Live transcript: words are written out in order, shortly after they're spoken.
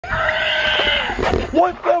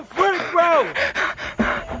What the frick, bro?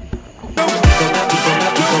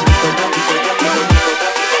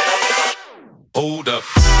 Hold up.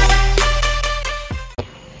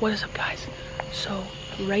 What is up, guys? So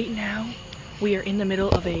right now we are in the middle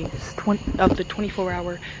of the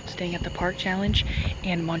 24-hour staying at the park challenge,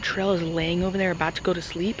 and Montreal is laying over there about to go to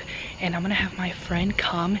sleep, and I'm gonna have my friend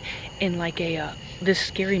come in like a this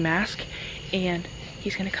scary mask, and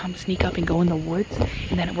he's gonna come sneak up and go in the woods,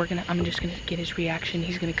 and then I'm just gonna get his reaction.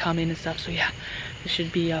 He's gonna come in and stuff. So yeah, this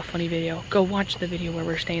should be a funny video. Go watch the video where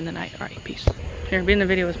we're staying the night. All right, peace. Here, be in the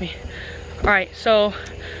video with me. All right, so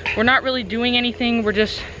we're not really doing anything. We're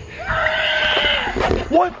just.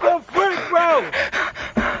 What the frick, bro?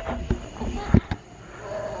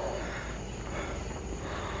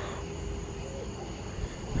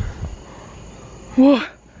 Whoa.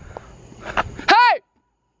 Hey!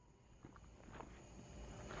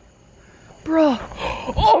 Bro.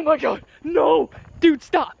 Oh my god. No. Dude,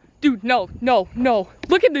 stop. Dude, no.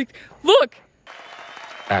 Look at the. Look.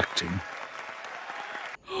 Acting.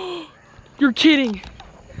 You're kidding.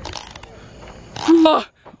 I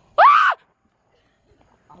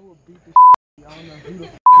will beat the shit. I don't know who the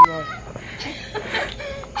you are.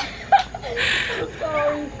 I'm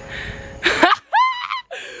sorry.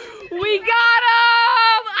 We got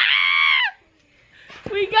him!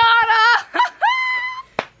 We got him!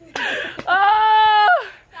 Oh!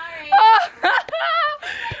 Sorry.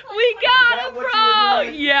 We got him, bro!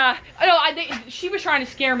 Yeah. No, I think she was trying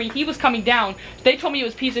to scare me. He was coming down. They told me it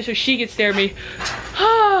was pizza so she could scare me.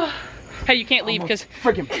 Hey, you can't leave because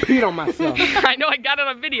freaking peed on myself. I know, I got it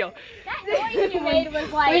on video. That noise you made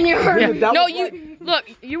was like when you were. Yeah. No, look.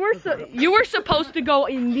 You were supposed to go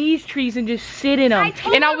in these trees and just sit in them.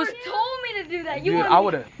 told me to do that. You I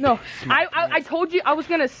would have. No, I told you I was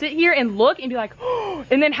gonna sit here and look and be like, oh,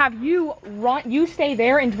 and then have you run. You stay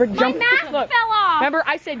there and jump. My mask fell off. Remember,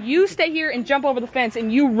 I said you stay here and jump over the fence,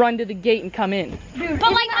 and you run to the gate and come in. Dude,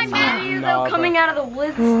 but like I'm mad at you though, coming out of the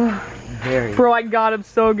woods. Very. Bro, I got him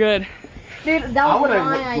so good. Dude, that was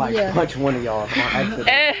my idea. Like punch one of y'all on accident.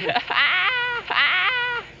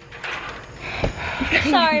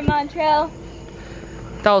 Sorry, Montreal.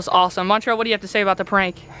 That was awesome. Montreal, what do you have to say about the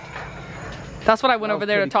prank? That's what I went over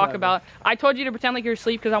there to talk about. I told you to pretend like you were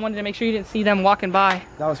asleep because I wanted to make sure you didn't see them walking by.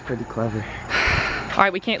 That was pretty clever. All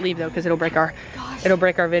right, we can't leave though because it'll break our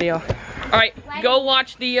video. All right, go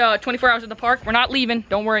watch the 24 hours at the park. We're not leaving.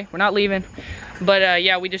 Don't worry, we're not leaving. But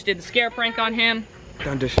yeah, we just did the scare prank on him.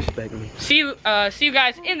 Don't disrespect me. See you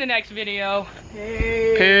guys in the next video.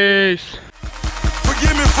 Peace.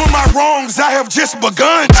 Forgive me for my wrongs, I have just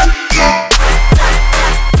begun.